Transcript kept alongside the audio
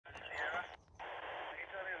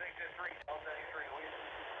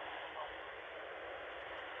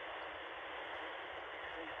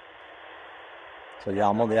So yeah,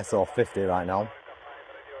 I'm on the SO50 right now.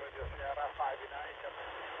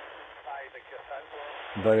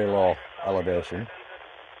 Very low elevation.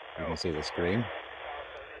 You can see the screen.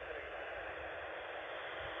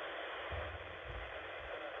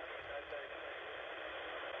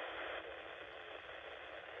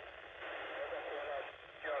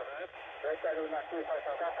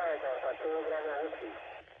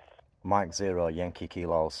 Mike 0 Yankee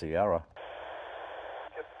Kilo Sierra.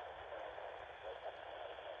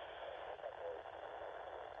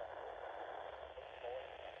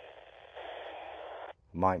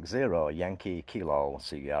 Mike 0 Yankee Kilo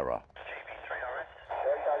Sierra.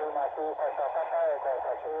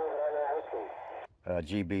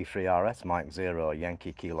 GB3RS Mike 0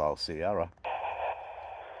 Yankee Kilo Sierra.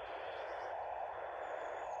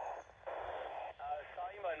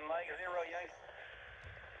 Simon Mike 0 Yankee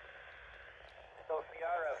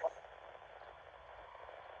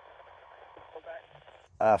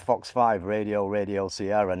Sierra. Fox 5 Radio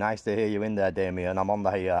Sierra. Nice to hear you in there, Damien. I'm on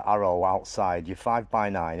the Arrow outside. You're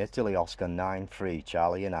 5x9 Italy Oscar 93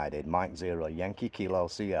 Charlie United Mike 0 Yankee Kilo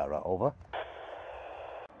Sierra. Over.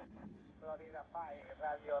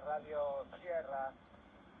 Radio Sierra,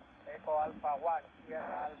 Echo Alpha 1,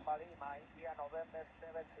 Sierra Alpha Lima, India November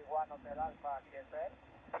 71 Hotel Alpha, QSL.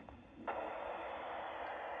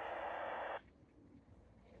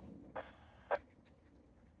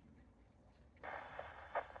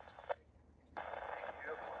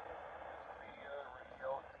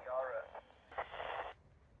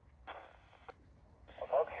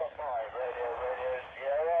 Radio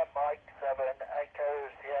Sierra, Mike 7 Echo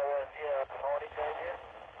Sierra Sierra, good morning, Damien.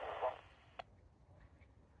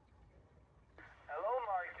 Hello,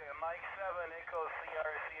 Mike 7 Echo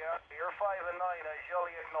Sierra Sierra, you're 5 and 9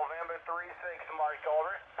 Juliet November 36, Mark,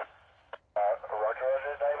 over. Roger,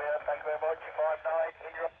 Damien, thank you very much, 5-9,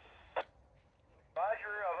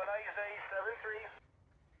 Roger, have a nice day, 7-3.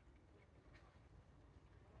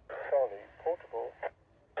 Charlie, portable.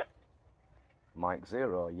 Mike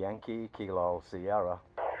 0 Yankee Kilo Sierra.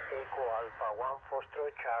 Echo Alpha 1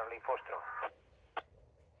 Foxtrot Charlie Foxtrot.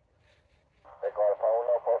 Eco Alfa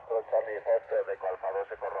 1 Foxtrot Charlie Foxtrot, Eco Alfa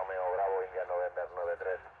 2 Eco Romeo Bravo India November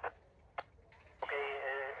 93. Ok,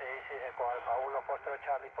 Eco Alfa 1 Foxtrot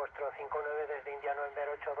Charlie Foxtrot 59 desde India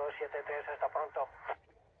November 8273, hasta pronto.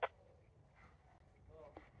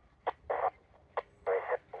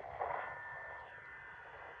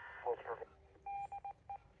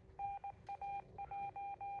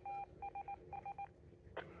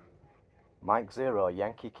 Mike 0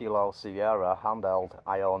 Yankee Kilo Sierra handheld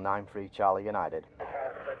IO93 Charlie United. Mike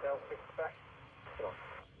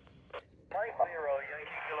 0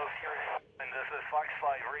 Yankee Kilo Sierra, and this is Fox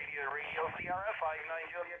 5 Radio Sierra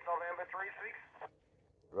 59 Juliet November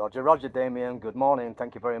 36. Roger, Damien. Good morning.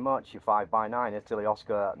 Thank you very much. You're 5x9 Italy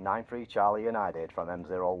Oscar 93 Charlie United from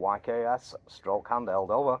M0YKS. Stroke handheld.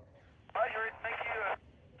 Over. Roger, thank you.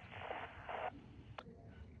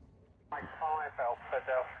 Mike 5 Alpha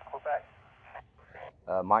Delta Quebec.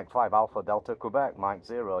 Mike 5 Alpha Delta Quebec. Mike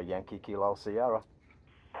 0 Yankee Kilo Sierra.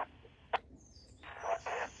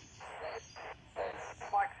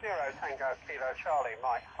 Mike 0 Tango Kilo Charlie.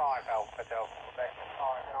 Mike 5 Alpha Delta Quebec.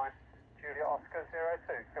 5-9 Julia Oscar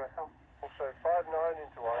 02 QSL. Also 5-9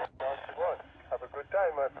 into I-91. Have a good day,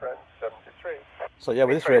 my friend. 73. So yeah,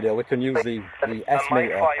 with this radio we can use the S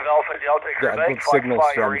meter, Mike 5 Alpha Delta get a Quebec. good signal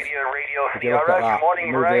strength. Radio If you look at that,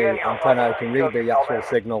 move the antenna, you can read the actual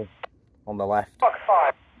signal on the left Fox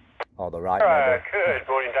 5. or the right maybe. Good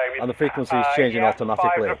morning, Damien. And the frequency is changing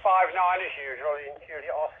automatically. 5 to 5-9 as usual in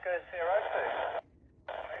Julia Oscar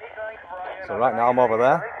 02. So right now I'm over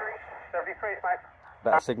there. 73, mate.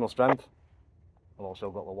 Better signal strength. I've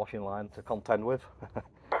also got the washing line to contend with.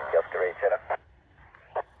 Just great, Jenna.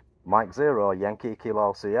 Mike 0 Yankee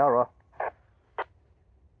Kilo Sierra.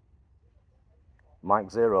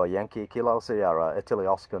 Mike 0 Yankee Kilo Sierra Italy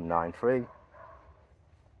Oscar 93.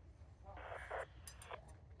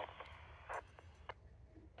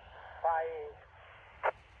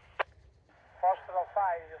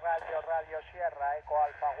 Radio Sierra, Echo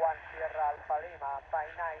Alpha 1, Sierra Alpha Lima,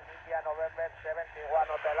 5-9, India November 71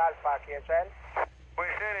 Hotel Alpha, QSL.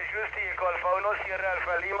 Pues Justy, Echo Alpha 1, Sierra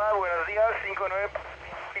Alpha Lima, buenos días, 59,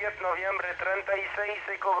 10 noviembre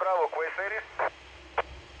 36, Echo Bravo, QSL.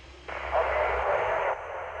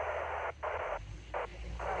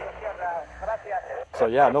 So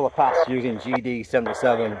yeah, another pass using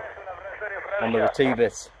GD77 on the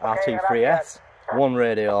RETEVIS RT-3S. One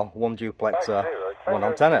radio, one duplexer, one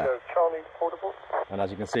antenna. And as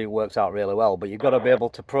you can see, it works out really well. But you've got to be able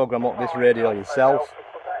to program up this radio yourself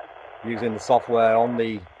using the software on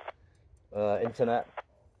the internet.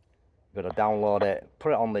 You've got to download it,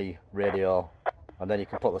 put it on the radio, and then you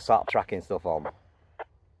can put the sat tracking stuff on.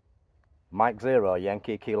 Mike 0,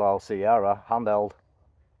 Yankee Kilo Sierra, handheld.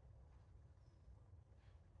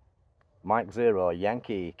 Mike 0,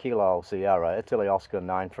 Yankee Kilo Sierra, Italy Oscar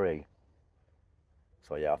 93.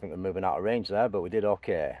 So yeah, I think we're moving out of range there, but we did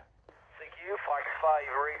okay. CQ, Fox 5,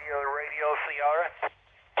 radio Sierra.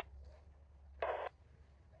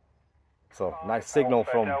 So nice signal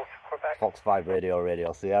from Fox 5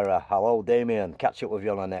 Radio Sierra. Hello Damien, catch up with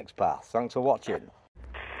you on the next pass. Thanks for watching.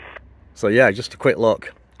 So yeah, just a quick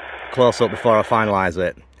look, close up before I finalise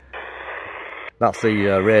it. That's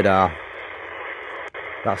the radar.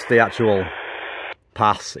 That's the actual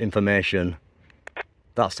pass information.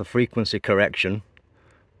 That's the frequency correction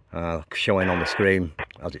showing on the screen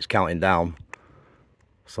as it's counting down.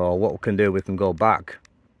 So what we can do, we can go back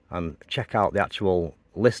and check out the actual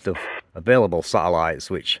list of available satellites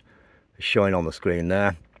which is showing on the screen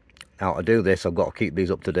there. Now to do this, I've got to keep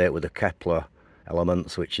these up to date with the Kepler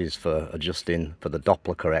elements, which is for adjusting for the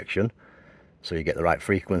Doppler correction, so you get the right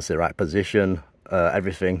frequency, the right position,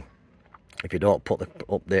 everything. If you don't put the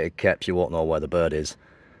updated Keps, you won't know where the bird is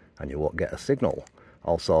and you won't get a signal.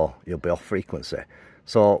 Also, you'll be off frequency.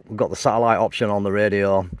 So we've got the satellite option on the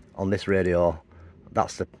radio, on this radio.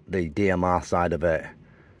 That's the DMR side of it,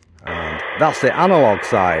 and that's the analog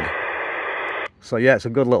side. So yeah, it's a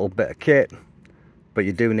good little bit of kit, but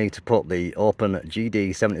you do need to put the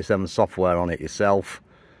OpenGD77 software on it yourself,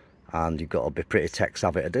 and you've got to be pretty tech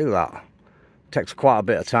savvy to do that. It takes quite a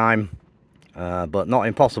bit of time, but not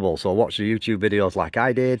impossible. So watch the YouTube videos like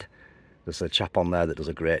I did. There's a chap on there that does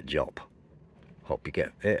a great job. Hope you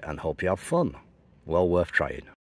get it and hope you have fun. Well worth trying.